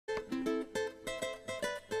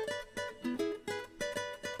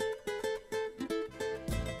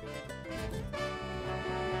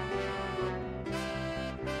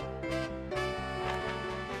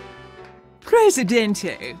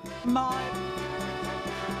Presidente, my...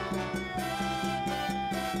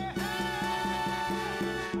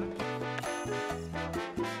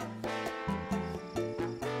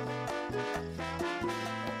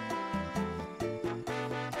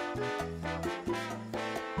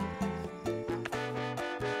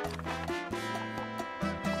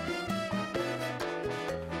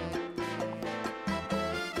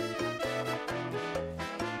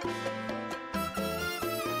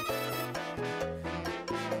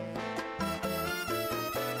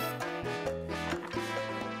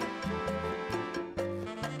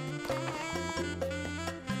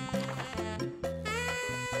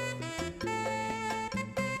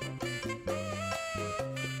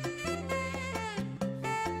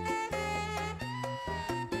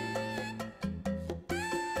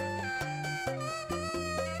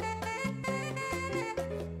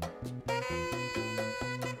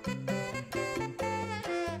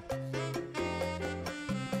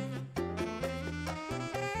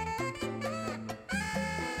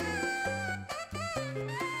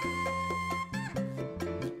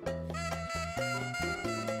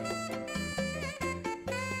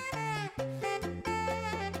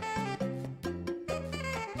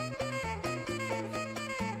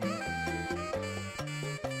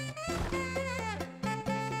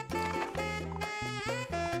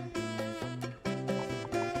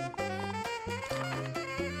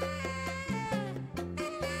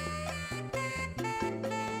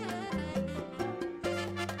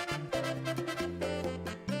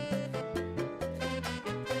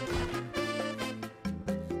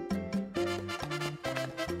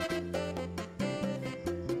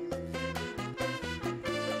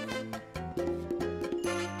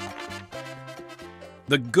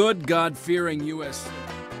 The good, God-fearing U.S.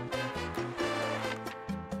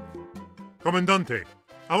 Comandante,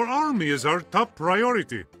 our army is our top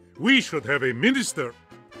priority. We should have a minister.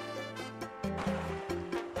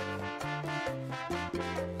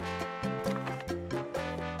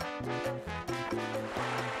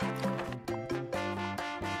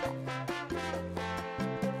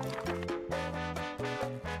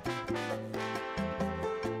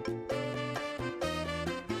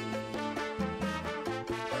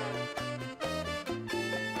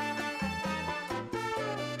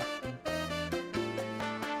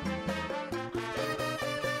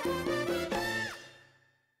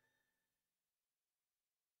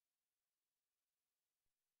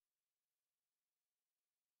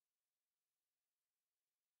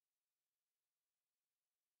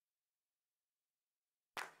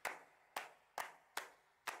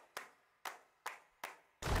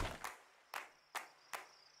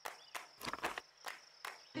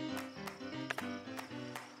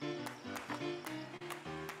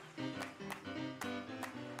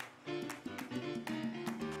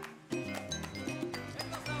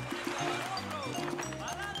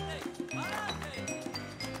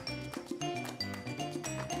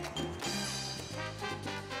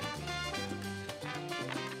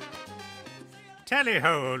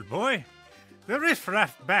 Tally-ho, old boy. The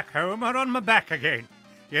riff-raff back home are on my back again.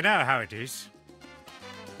 You know how it is.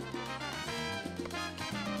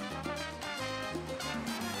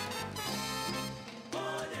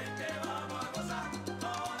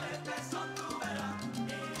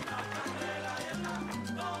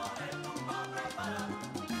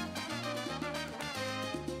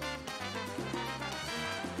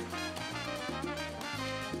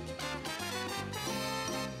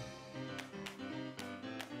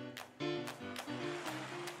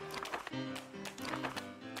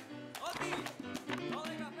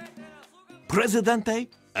 Presidente,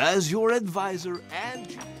 as your advisor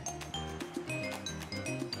and...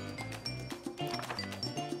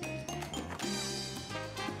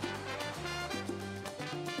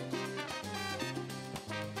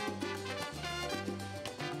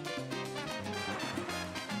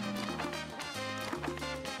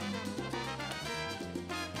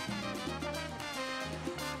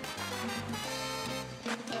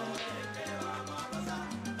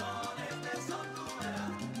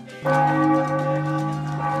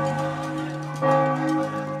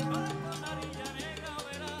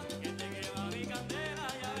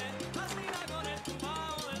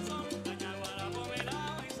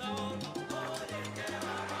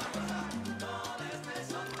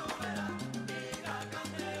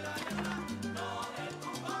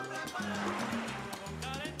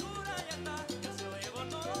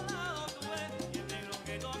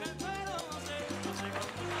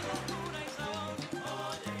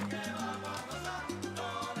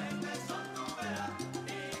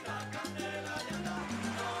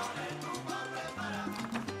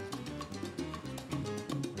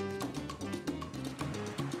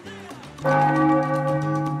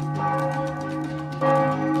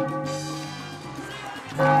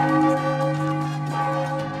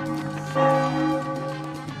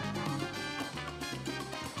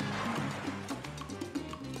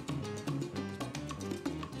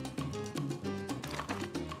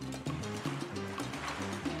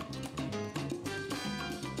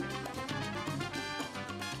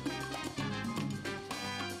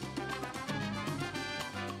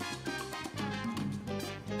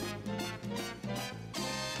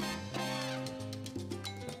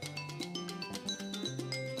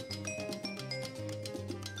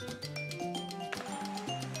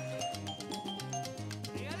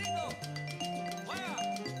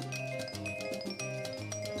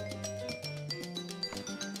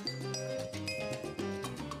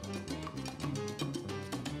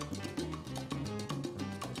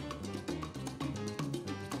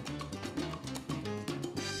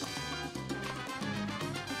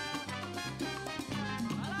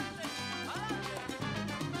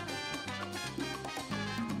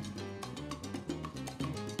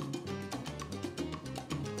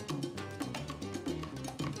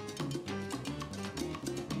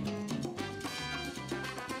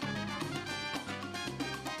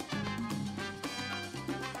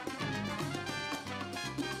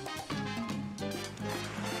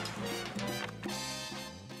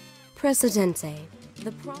 Presidente,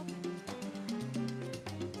 the problem...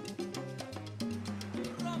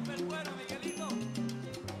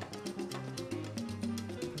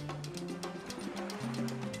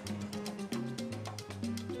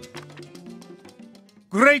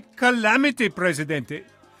 Great calamity, Presidente.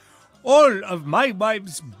 All of my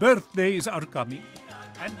wife's birthdays are coming.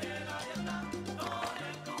 And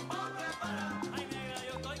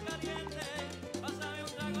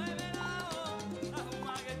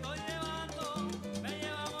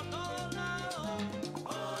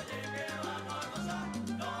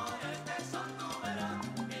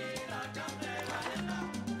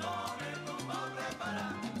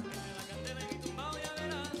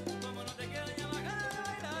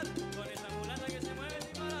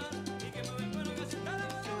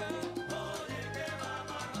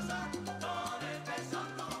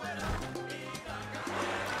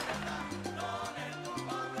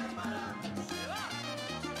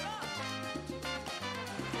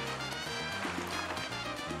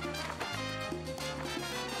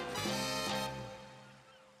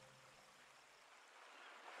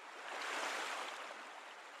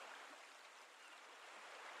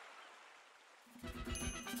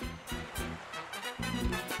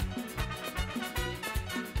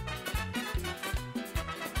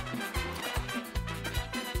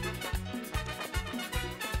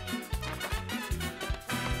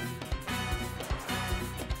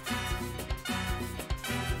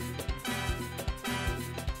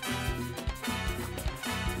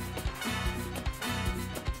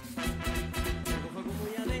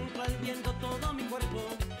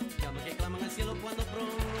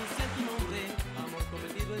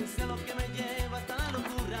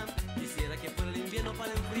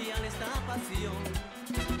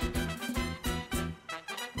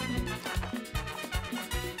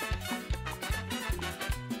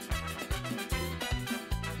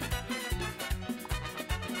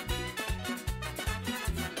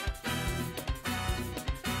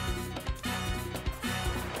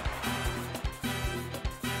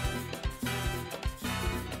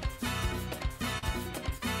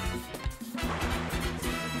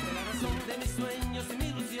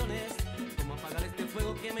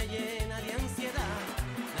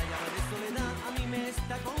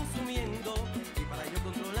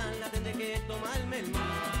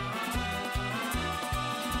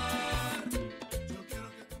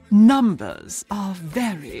Numbers are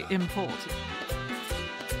very important.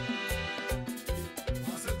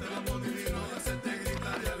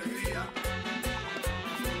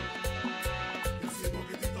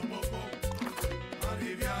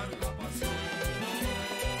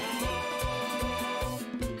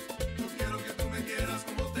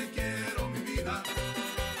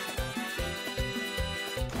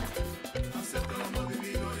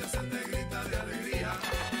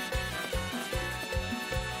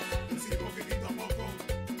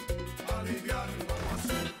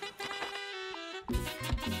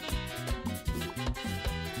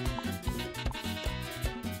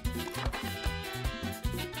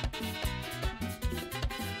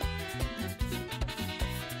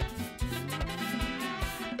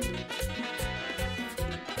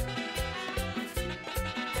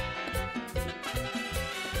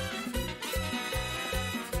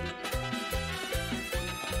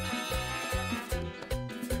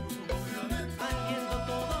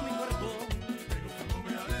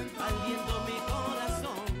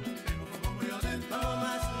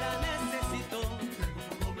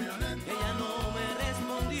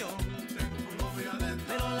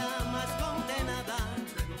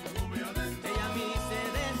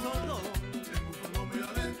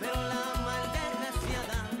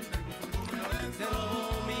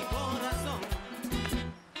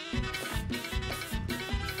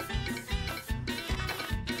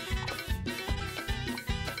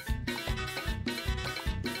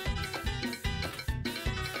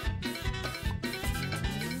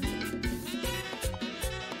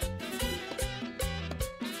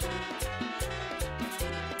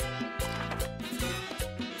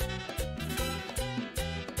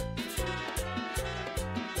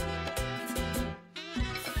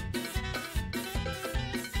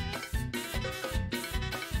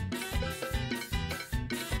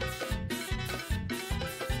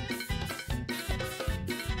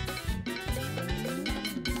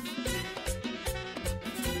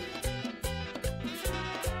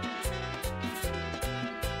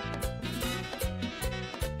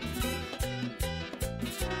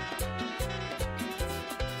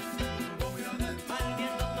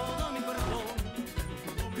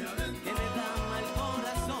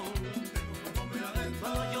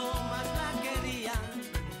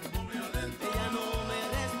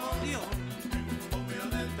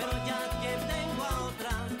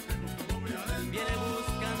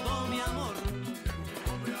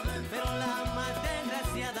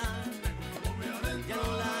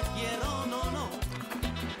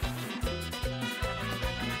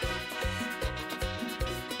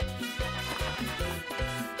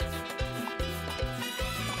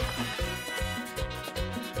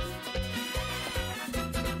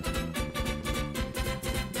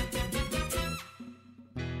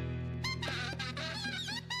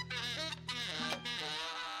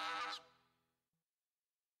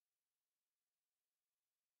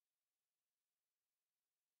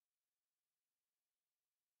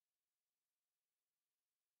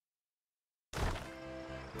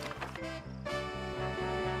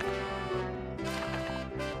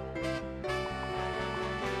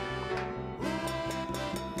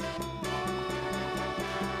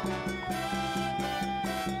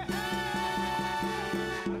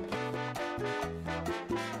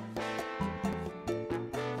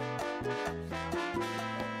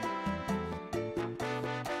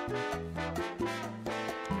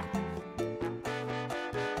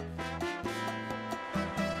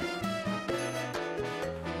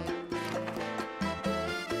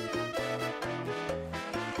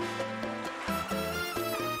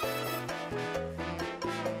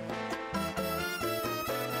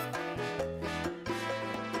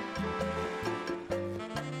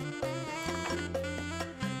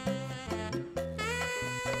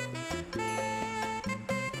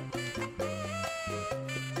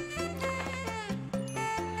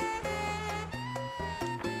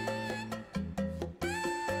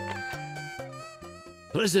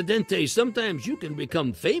 Presidente, sometimes you can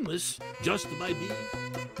become famous just by being...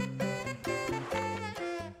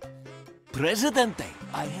 Presidente,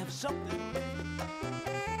 I have something.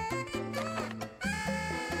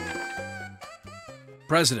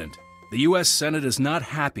 President, the U.S. Senate is not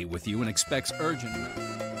happy with you and expects urgent...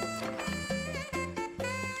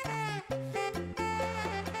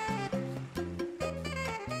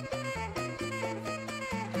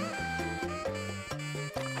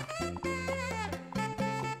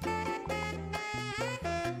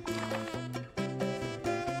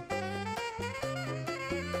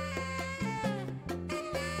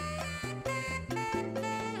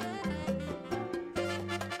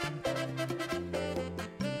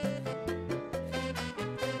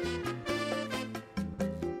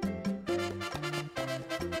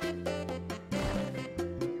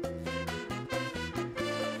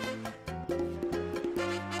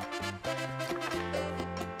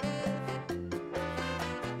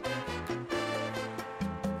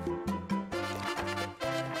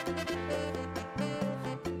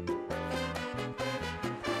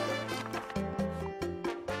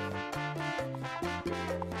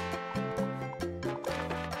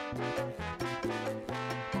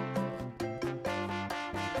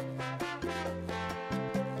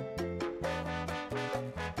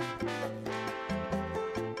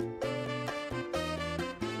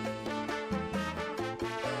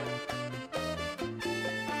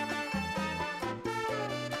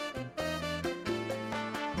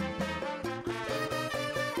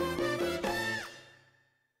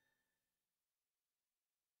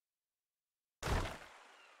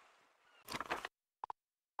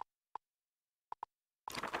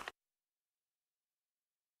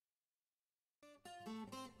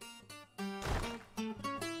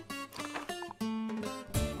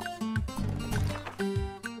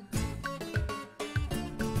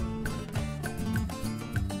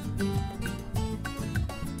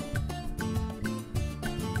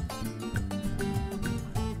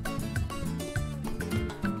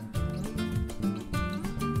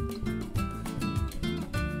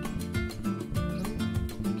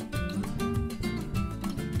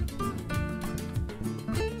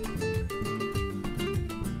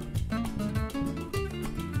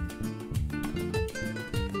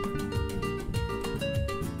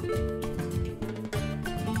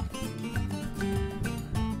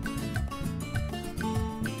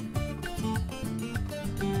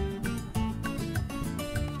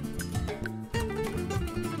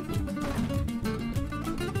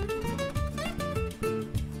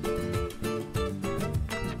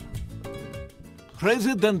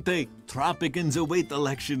 Presidente, Tropicans await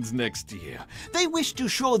elections next year. They wish to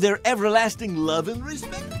show their everlasting love and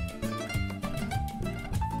respect.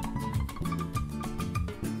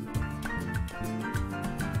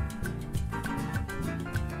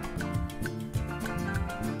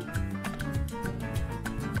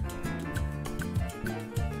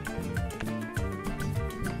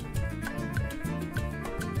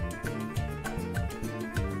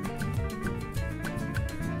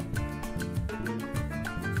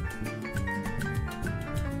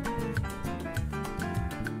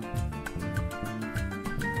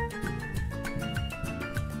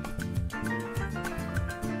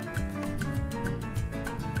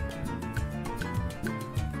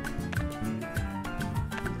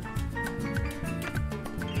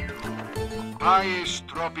 Pious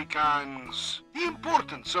Tropicans, the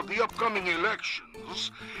importance of the upcoming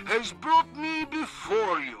elections has brought me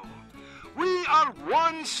before you. We are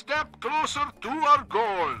one step closer to our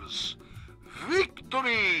goals.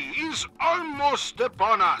 Victory is almost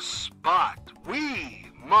upon us, but we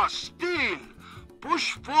must still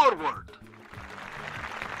push forward.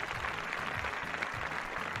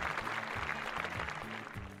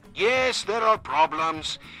 Yes, there are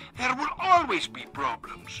problems. There will always be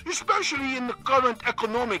problems, especially in the current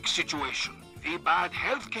economic situation. The bad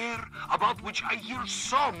healthcare, about which I hear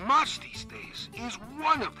so much these days, is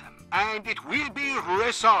one of them. and it will be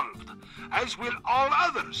resolved, as will all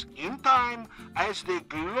others, in time as the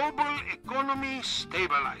global economy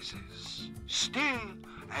stabilizes. Still,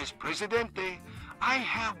 as Presidente, I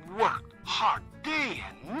have worked hard day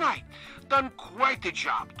and night, done quite a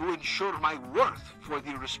job to ensure my worth for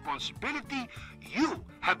the responsibility you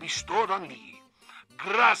have bestowed on me.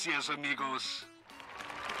 Gracias, amigos.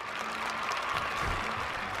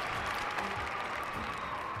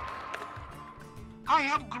 I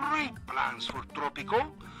have great plans for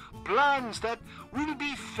Tropico, plans that will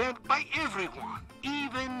be felt by everyone,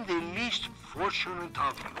 even the least fortunate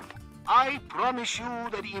of you. I promise you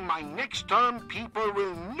that in my next term, people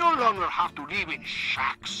will no longer have to live in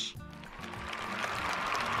shacks.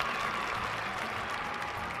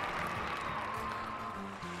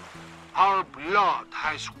 Our blood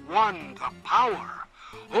has won the power.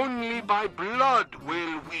 Only by blood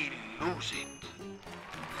will we lose it.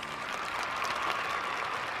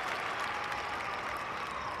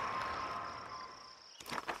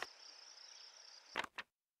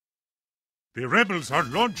 The rebels are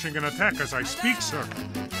launching an attack as I speak, sir.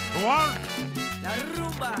 Go on! La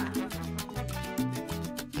rumba.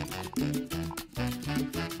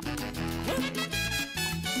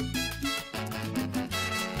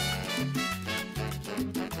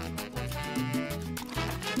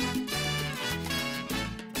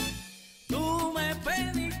 Tú me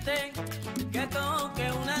pediste que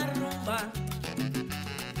toque una rumba,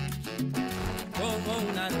 como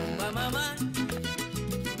una rumba, mamá.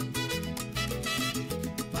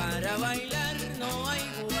 Para bailar no hay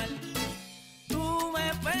igual. Tú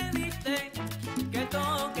me pediste que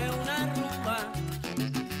toque una rumba,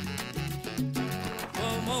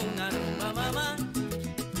 como una rumba, mamá.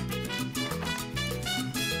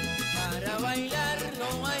 Para bailar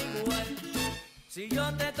no hay igual. Si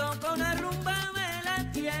yo te toco una rumba, me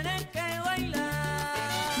la tienes que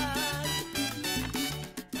bailar.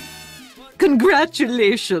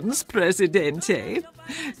 Congratulations, Presidente.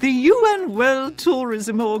 The UN World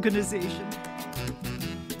Tourism Organization.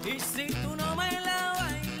 Y si tú no me la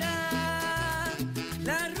bailas,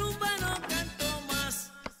 la rumba no canto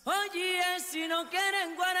más. Oye, si no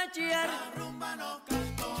quieren guarachear, la rumba no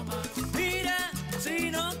canto más. Mira, si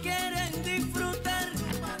no quieren disfrutar,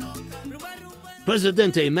 rumba, rumba.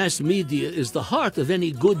 Presidente, mass media is the heart of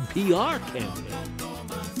any good PR campaign.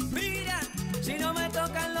 Mira, si no me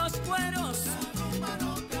tocan los cueros,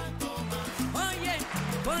 oye,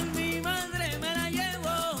 por mi madre me la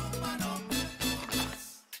llevo.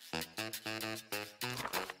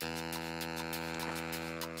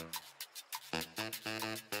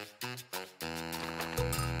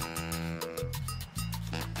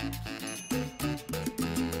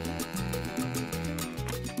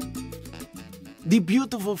 The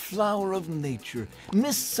beautiful flower of nature,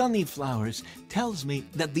 Miss Sunnyflowers, tells me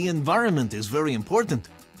that the environment is very important.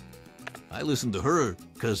 I listen to her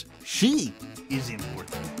because she is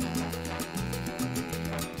important.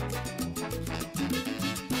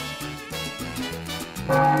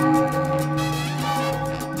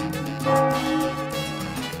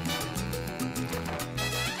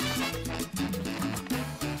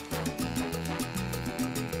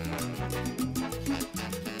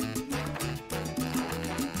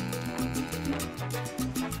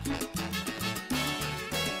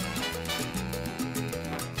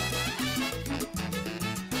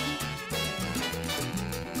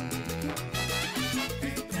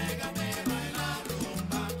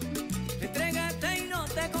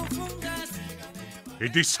 A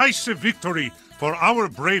decisive victory for our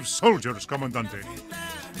brave soldiers, Comandante.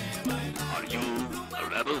 Are you a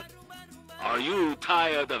rebel? Are you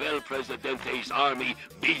tired of El Presidente's army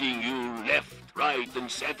beating you left, right, and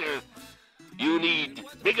center? You need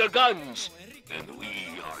bigger guns, and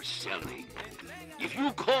we are selling. If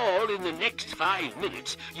you call in the next 5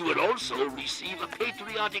 minutes, you will also receive a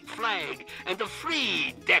patriotic flag and a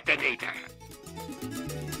free detonator.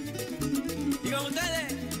 Y con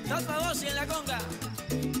ustedes, dos pa' vos y en la conga.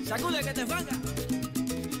 Sacude que te fanga.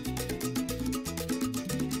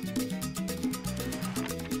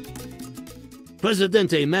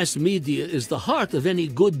 Presidente, mass media is the heart of any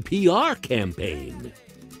good PR campaign.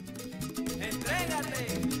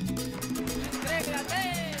 Entrégate. Entrégate.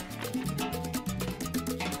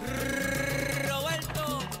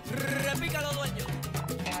 Roberto, repícalo, dueño.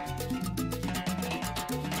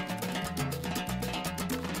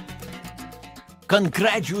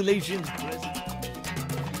 Congratulations, President.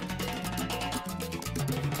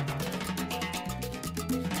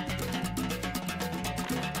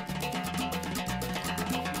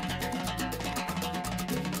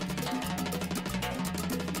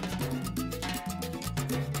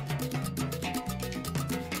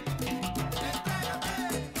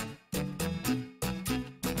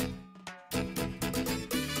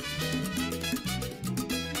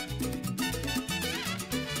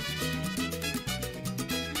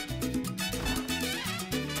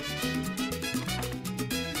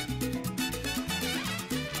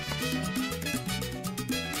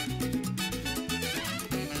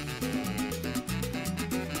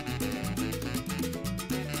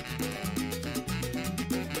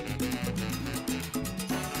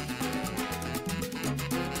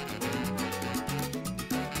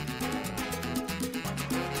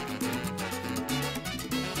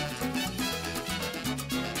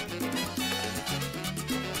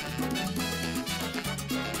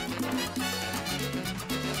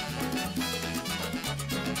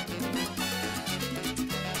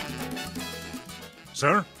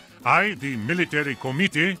 sir. I, the military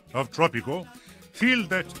committee of Tropico, feel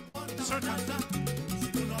that certain...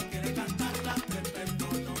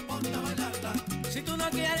 Si tú no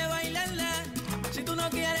quieres bailarla, si tú no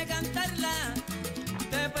quieres cantarla,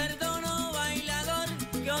 te perdono, bailador,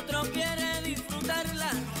 que otro quiere disfrutarla.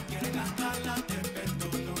 Si tú no quieres cantarla, te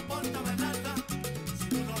perdono, ponte a bailarla. Si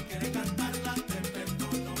tú no quieres cantarla, te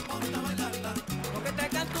perdono, ponte a bailarla. Porque te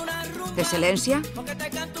canto una rumba, ¿Excelencia? porque te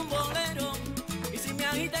canto un bolero, y si me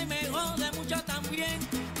agita y me jode mucho también,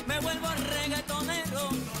 me vuelvo reggaetonero.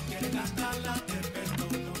 Si tú no quieres cantarla, te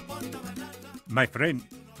perdono, ponte a bailarla. My friend,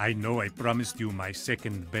 I know I promised you my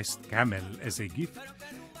second best camel as a gift,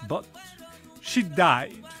 but she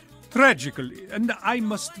died tragically, and I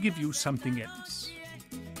must give you something else.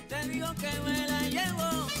 Te digo que me la llevo.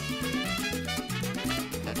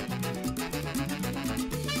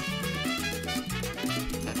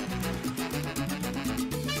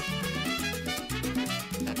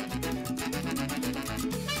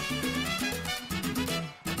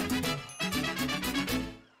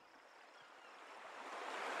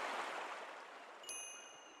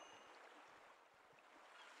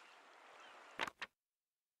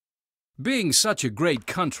 Being such a great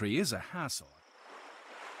country is a hassle.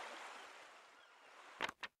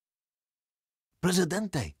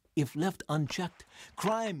 Presidente, if left unchecked,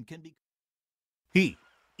 crime can be... He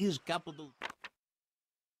is capital...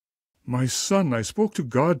 My son, I spoke to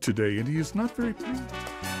God today, and he is not very pleased.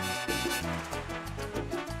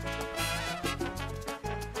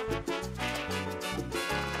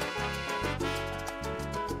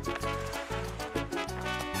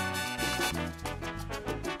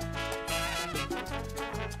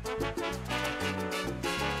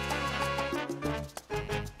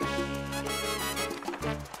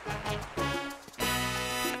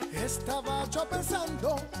 Estaba yo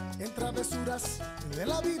pensando en travesuras de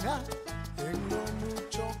la vida, en lo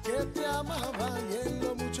mucho que te amaba y en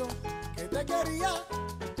lo mucho que te quería.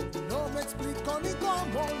 No me explico ni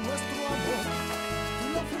cómo nuestro amor, tú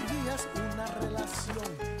no fingías una relación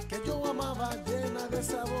que yo amaba, llena de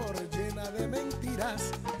sabor, llena de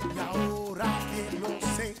mentiras. Y ahora que lo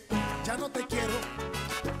sé, ya no te quiero.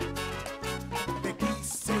 Te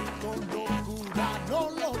quise con locura, no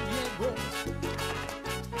lo niego.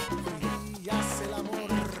 El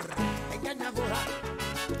amor engañadora,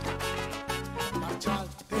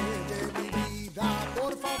 márchate de mi vida,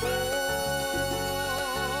 por favor.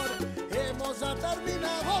 Hemos ya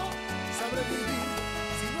terminado, sabré vivir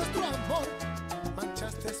sin nuestro amor.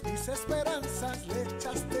 Manchaste mis esperanzas, le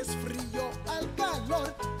echaste frío al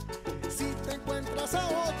calor. Si te encuentras a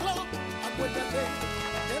otro, acuérdate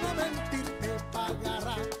de no mentir, te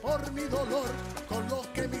pagará por mi dolor. Con lo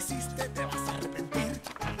que me hiciste te vas a arrepentir.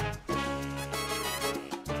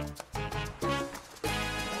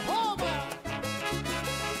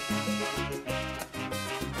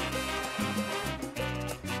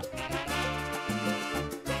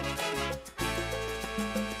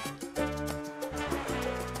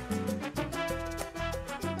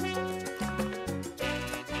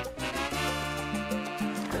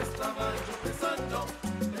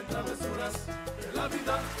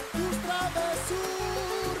 Tus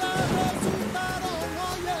travesuras resultaron,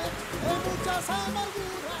 oye, de muchas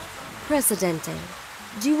amarguras. Presidente,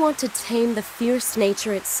 do you want to tame the fierce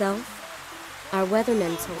nature itself? Our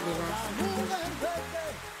weathermen told me last night.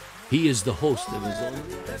 He is the host of his own.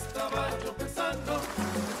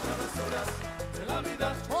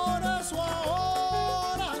 Por eso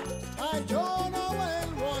ahora, ay, yo no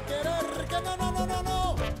vuelvo a querer que no.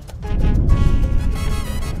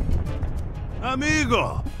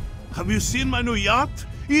 Amigo, have you seen my new yacht?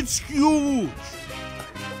 It's huge!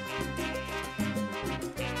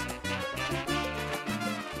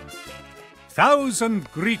 Thousand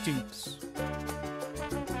greetings.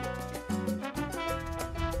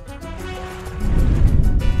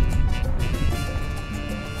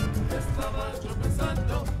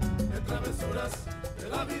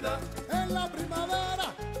 En la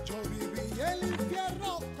primavera, yo viví el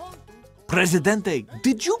infierno con tu... Presidente,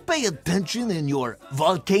 did you pay attention in your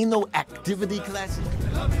volcano activity classes?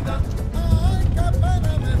 Ay, qué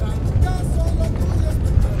pena me da, ya solo tuyo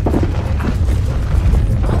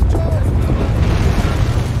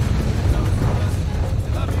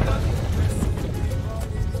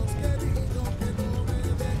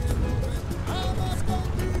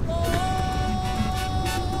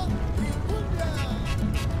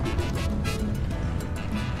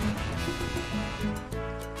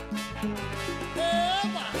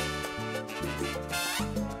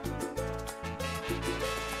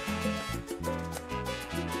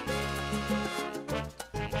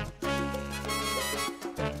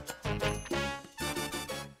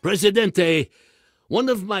Presidente, one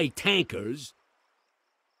of my tankers...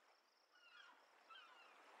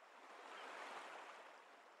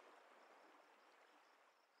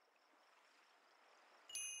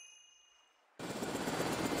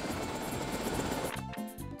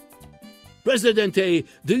 Presidente,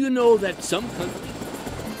 do you know that some countries...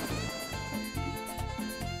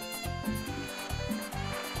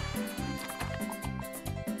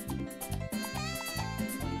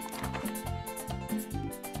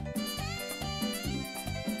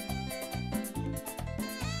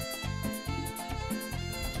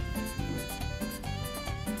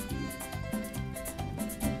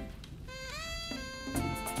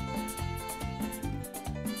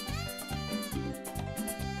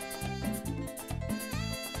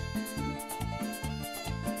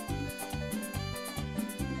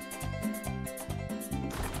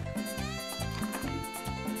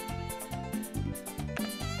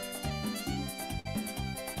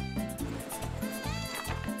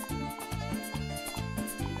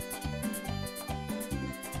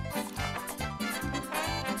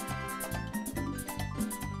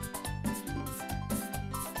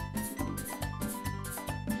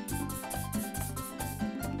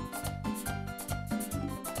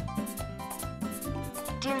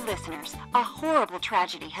 Dear listeners, a horrible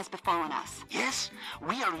tragedy has befallen us. Yes,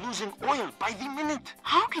 we are losing oil by the minute.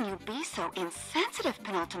 How can you be so insensitive,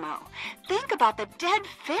 Penultimo? Think about the dead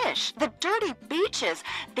fish, the dirty beaches,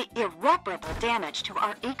 the irreparable damage to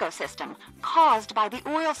our ecosystem caused by the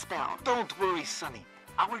oil spill. Don't worry, Sonny.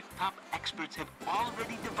 Our top experts have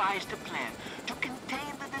already devised a plan to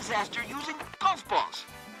contain the disaster using golf balls.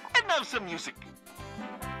 And now some music.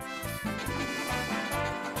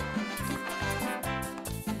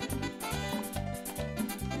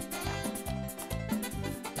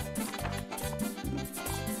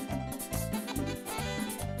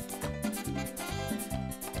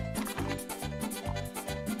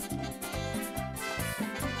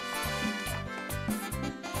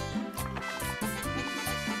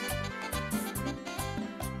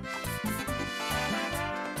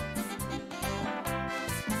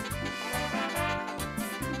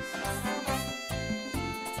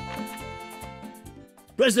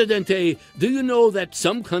 Presidente, do you know that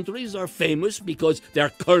some countries are famous because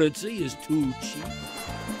their currency is too cheap?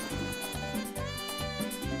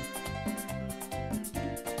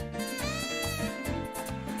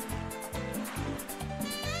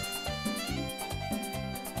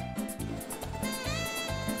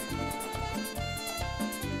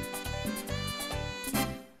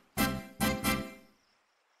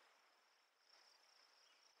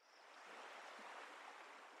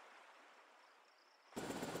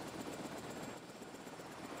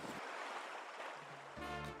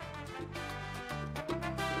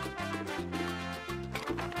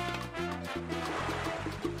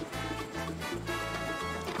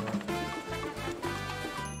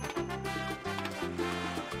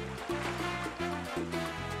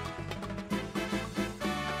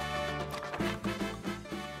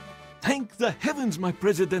 Thank the heavens, my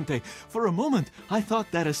Presidente. For a moment, I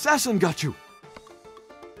thought that assassin got you.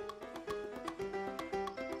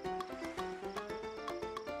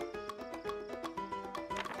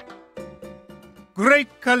 Great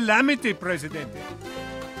calamity, Presidente.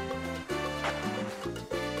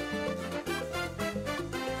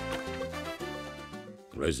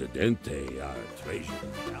 Presidente, our treasure.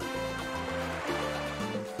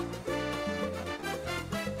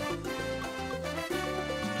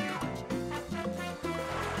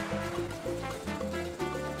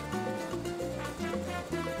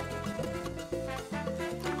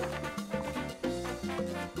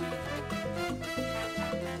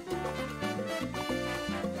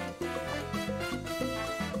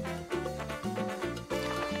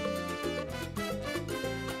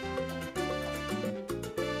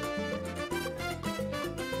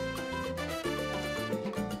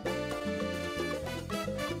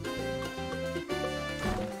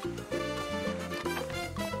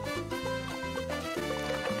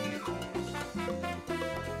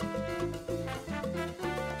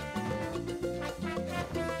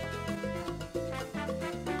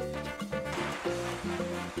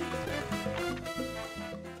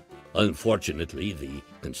 Unfortunately, the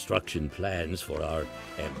construction plans for our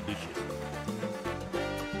ambitious...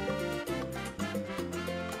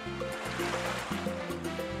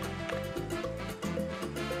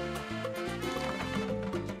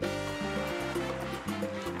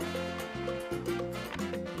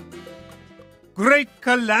 Great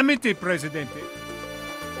calamity, Presidente.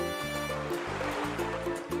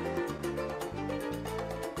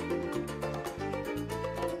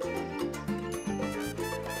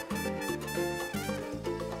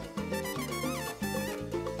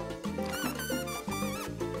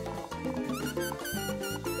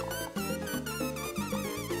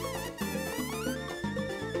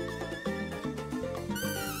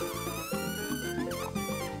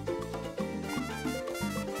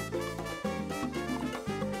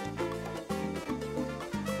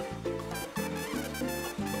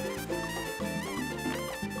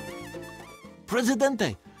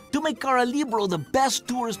 Presidente, to make Caralibro the best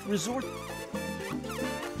tourist resort.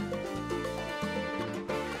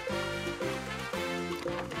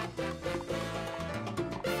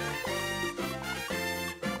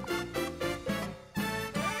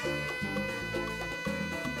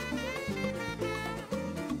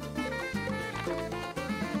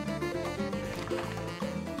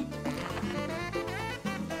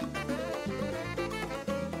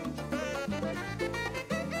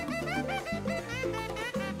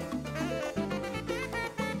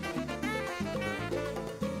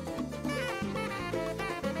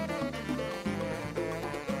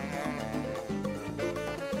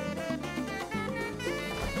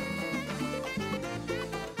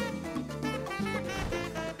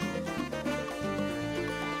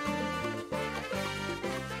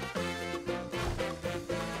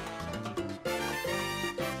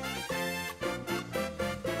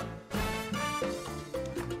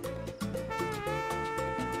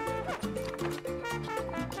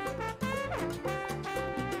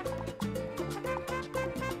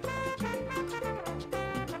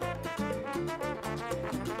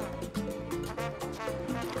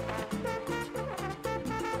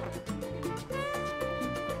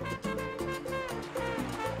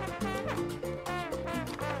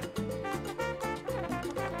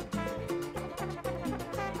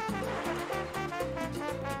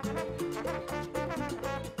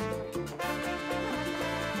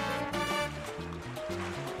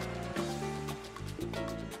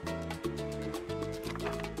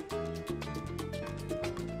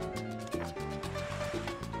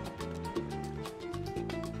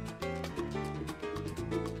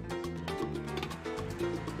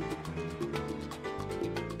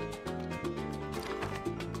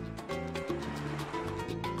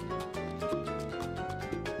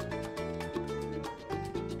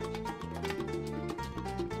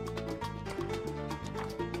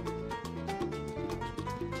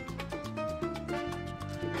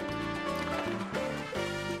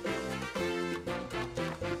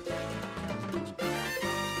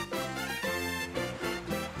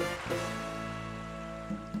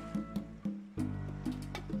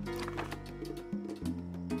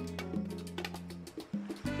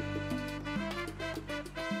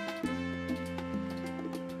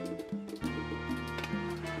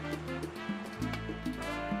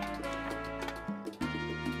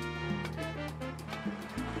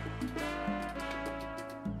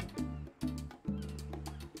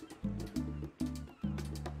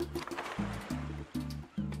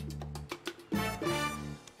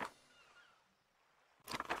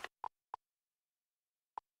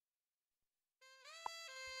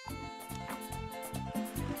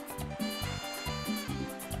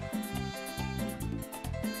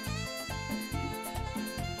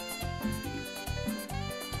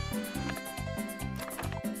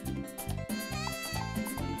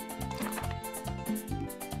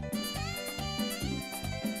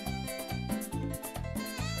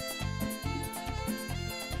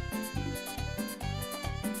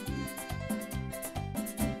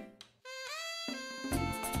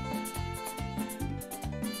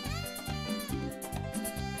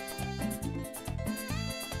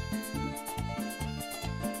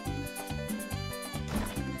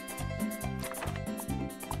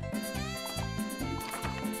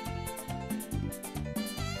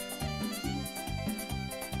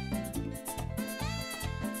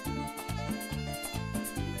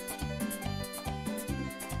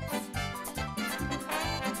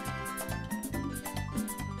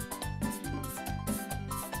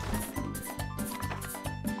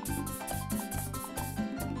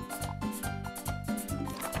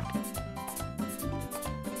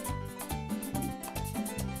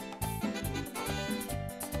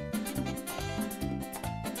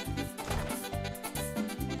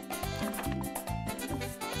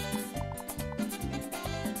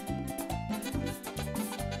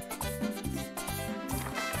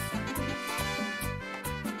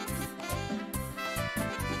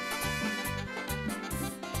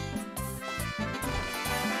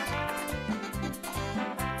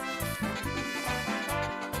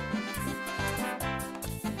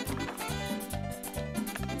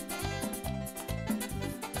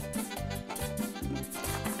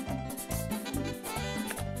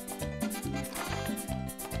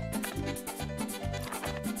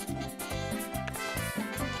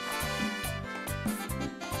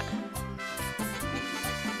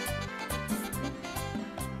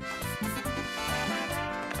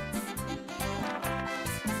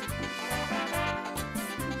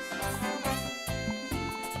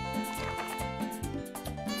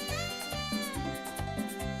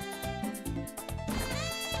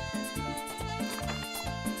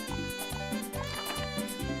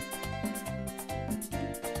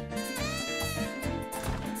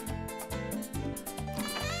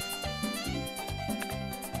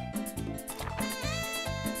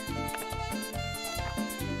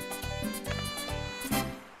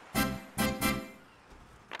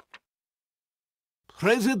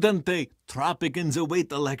 Presidente, Tropicans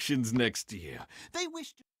await elections next year. They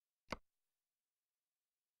wish to...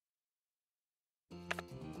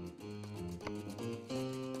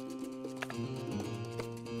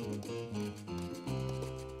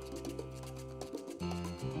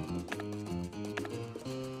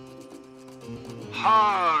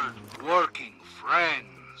 Hard-working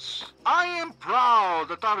friends, I am proud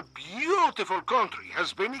that our beautiful country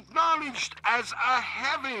has been acknowledged as a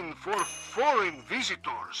heaven for foreign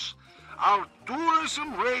visitors. Our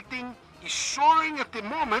tourism rating is soaring at the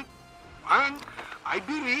moment, and I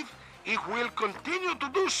believe it will continue to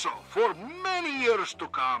do so for many years to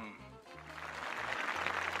come.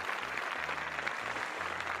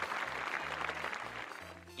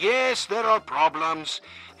 Yes, there are problems.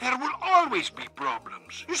 There will always be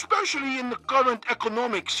problems, especially in the current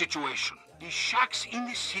economic situation. The shacks in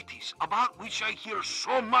the cities, about which I hear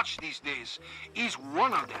so much these days, is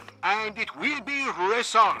one of them, and it will be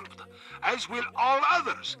resolved, as will all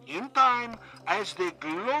others, in time as the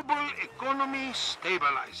global economy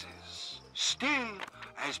stabilizes. Still,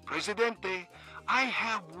 as Presidente, I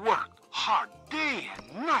have worked hard day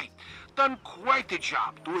and night, done quite a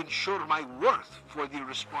job to ensure my worth for the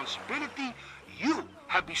responsibility you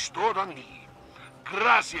have bestowed on me.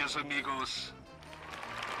 Gracias, amigos.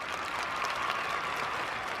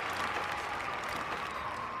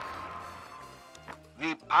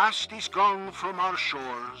 The past is gone from our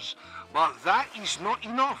shores, but that is not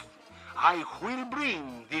enough. I will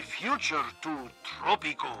bring the future to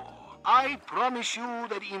Tropico. I promise you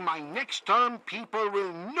that in my next term, people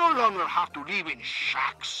will no longer have to live in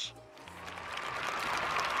shacks.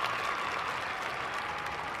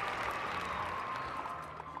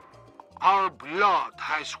 Our blood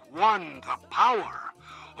has won the power.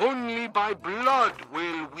 Only by blood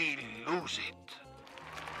will we lose it.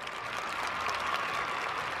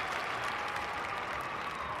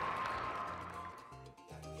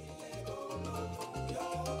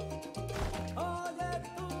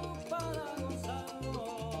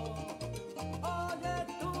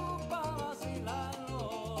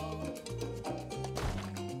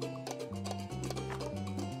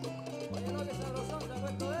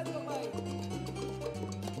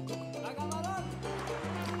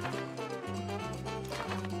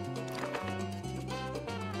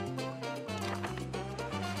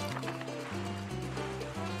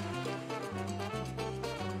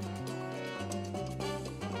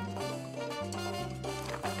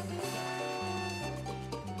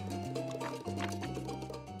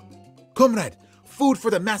 Comrade, food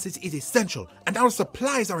for the masses is essential, and our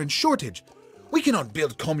supplies are in shortage. We cannot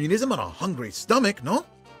build communism on a hungry stomach, no?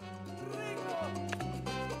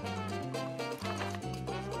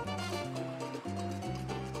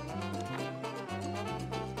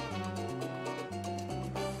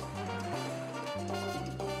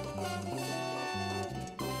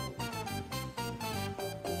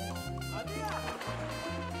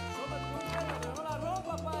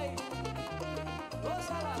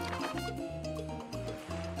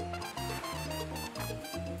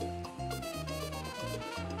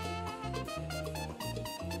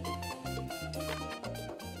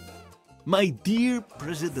 My dear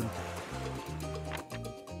Presidente.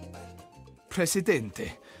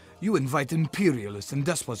 Presidente, you invite imperialists and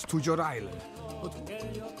despots to your island.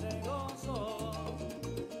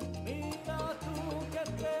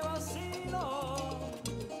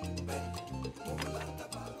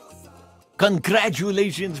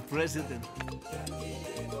 Congratulations, President.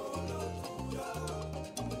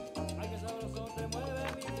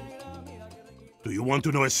 Do you want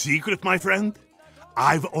to know a secret, my friend?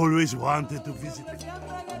 I've always wanted to visit.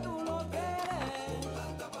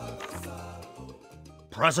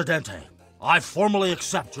 Presidente, I formally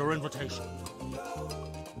accept your invitation.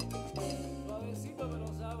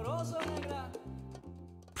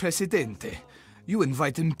 Presidente, you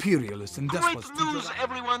invite imperialists and despots Great to your news,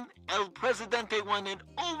 everyone! El Presidente won an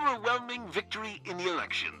overwhelming victory in the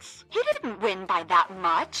elections. He didn't win by that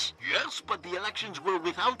much. Yes, but the elections were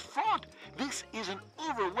without fraud. This is an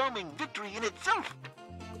overwhelming victory in itself.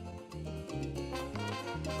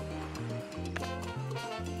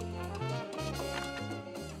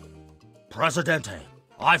 Presidente,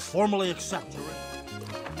 I formally accept your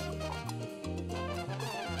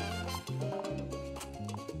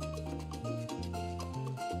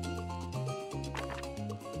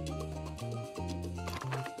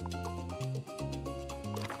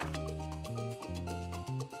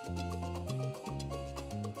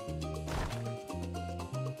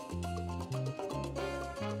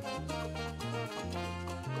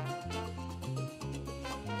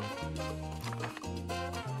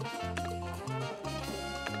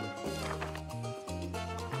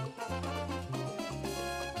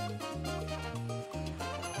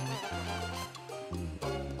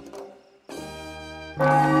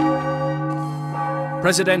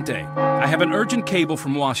Presidente, I have an urgent cable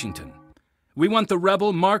from Washington. We want the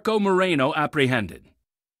rebel Marco Moreno apprehended.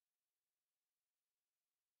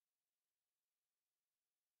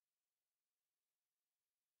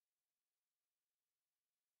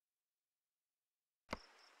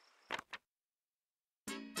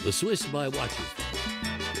 The Swiss by watching.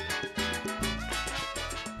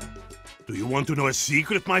 Do you want to know a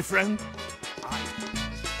secret, my friend?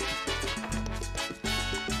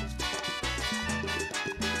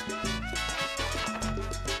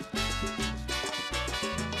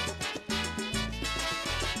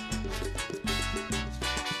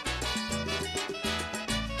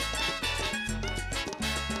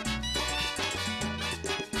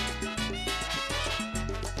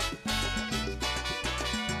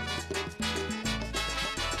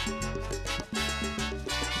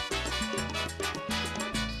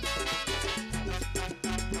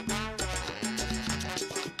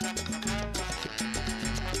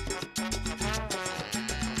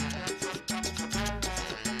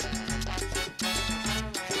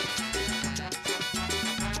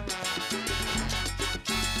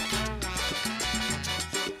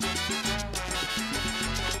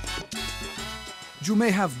 You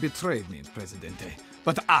may have betrayed me, Presidente,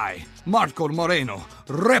 but I, Marco Moreno,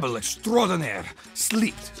 rebel extraordinaire,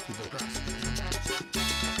 slipped to the grass.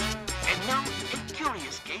 And now, a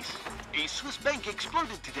curious case. A Swiss bank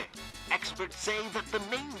exploded today. Experts say that the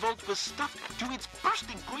main vault was stuffed to its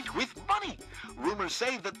bursting point with money. Rumors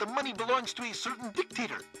say that the money belongs to a certain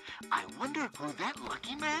dictator. I wonder who that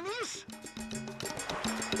lucky man is.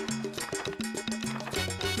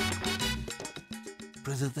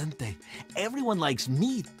 Presidente, everyone likes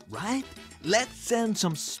meat, right? Let's send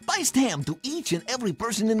some spiced ham to each and every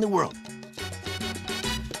person in the world.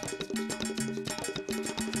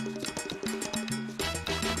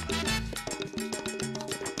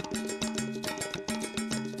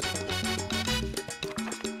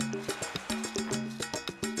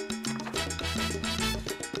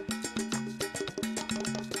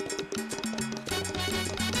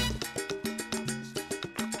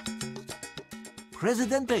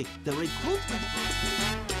 Presidente, the recruitment.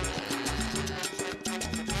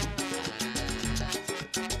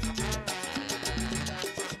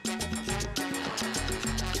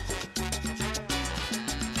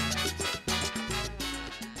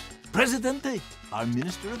 Presidente, our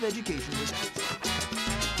Minister of Education was asked.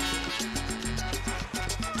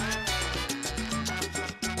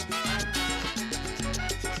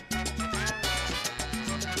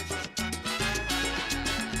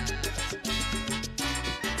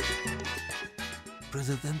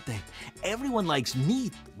 Presidente, everyone likes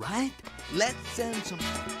meat, right? Let's send some...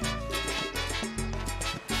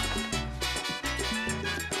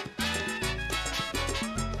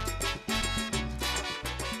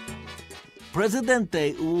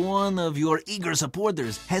 Presidente, one of your eager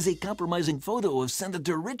supporters has a compromising photo of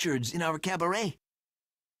Senator Richards in our cabaret.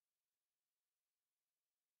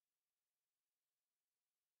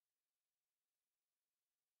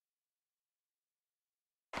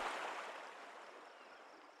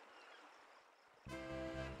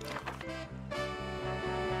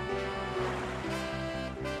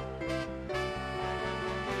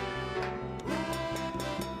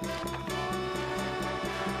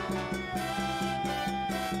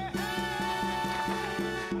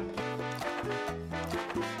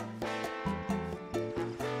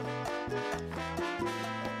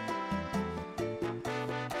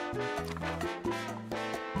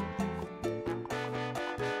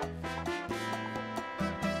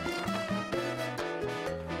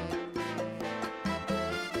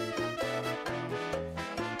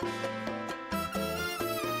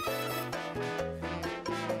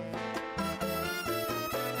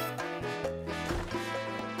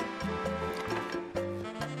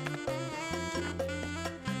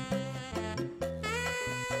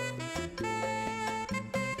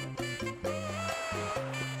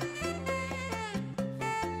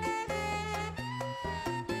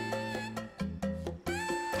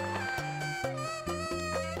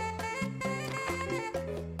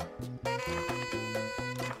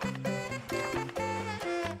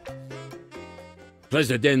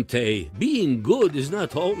 Presidente, being good is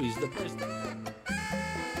not always the best.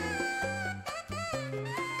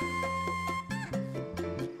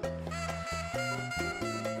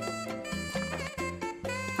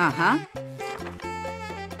 Uh-huh.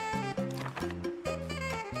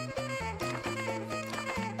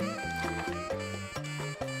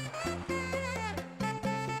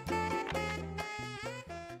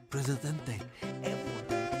 Presidente, everyone...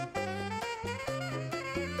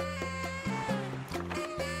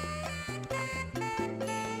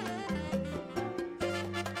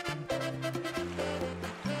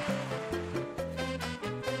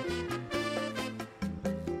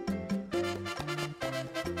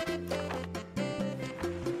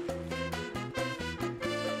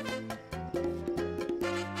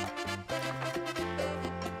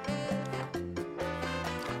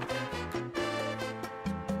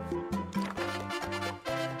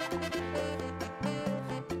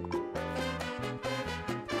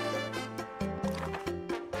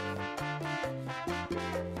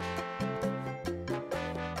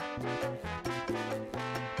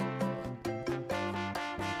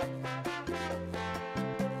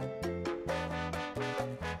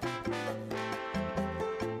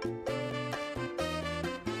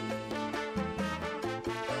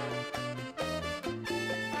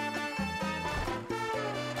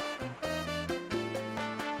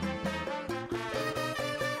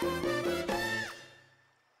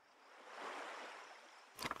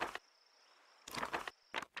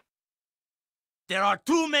 There are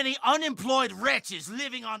too many unemployed wretches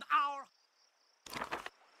living on our...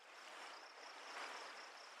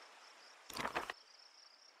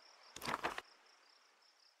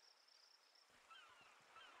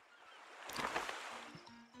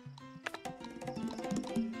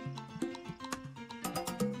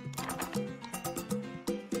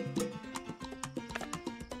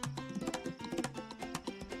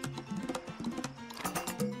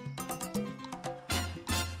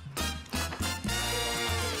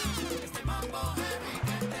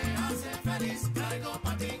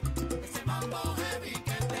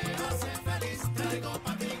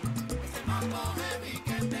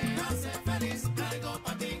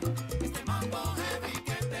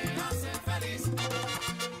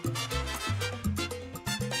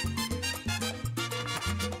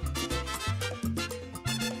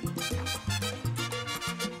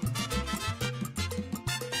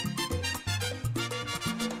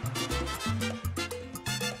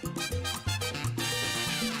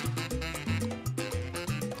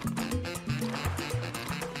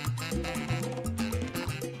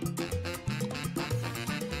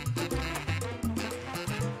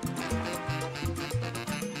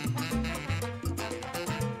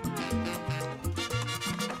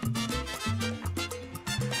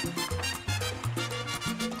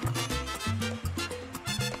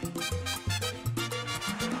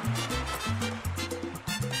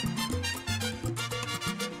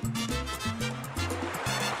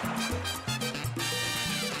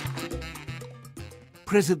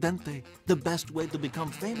 Presidente, the best way to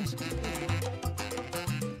become famous. A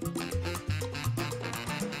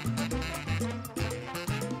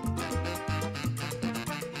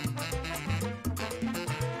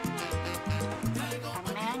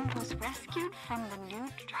man was rescued from the new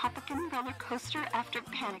Tropican roller coaster after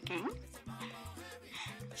panicking.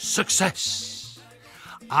 Success!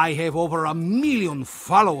 I have over 1 million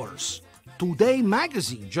followers. Today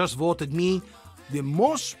magazine just voted me the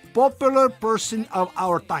most popular person of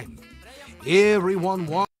our time. Everyone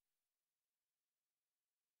wants...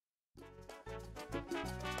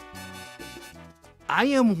 I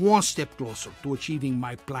am one step closer to achieving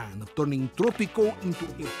my plan of turning Tropico into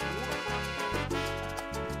a...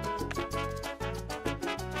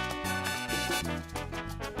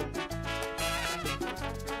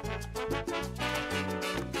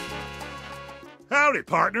 Howdy,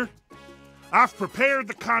 partner. I've prepared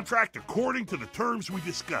the contract according to the terms we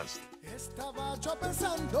discussed. Estaba yo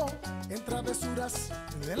pensando en travesuras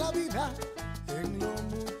de la vida, en lo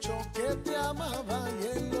mucho que te amaba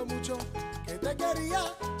y en lo mucho que te quería.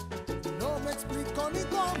 No me explico ni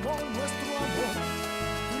cómo nuestro amor.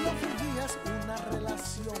 Tú lo fingías una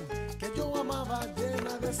relación que yo amaba,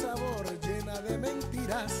 llena de sabor, llena de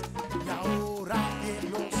mentiras. Y ahora que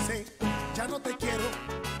lo sé, ya no te quiero.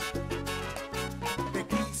 Te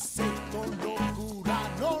quise con locura,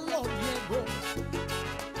 no lo niego.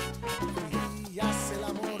 Fingías el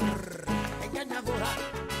amor, engañadora.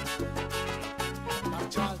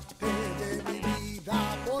 Márchate de mi vida,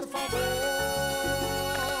 por favor.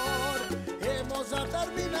 Hemos ya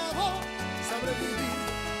terminado, sabré vivir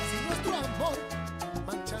sin nuestro amor.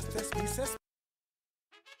 Manchaste mis esperanzas.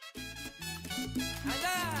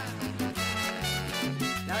 ¡Allá!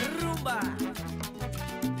 La rumba.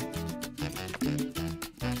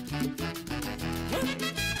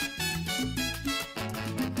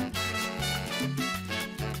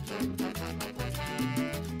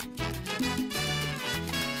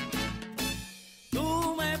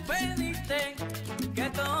 Tú me pediste que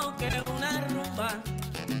toque una rumba,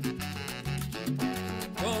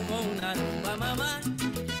 como una rumba, mamá,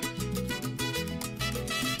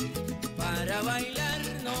 para bailar.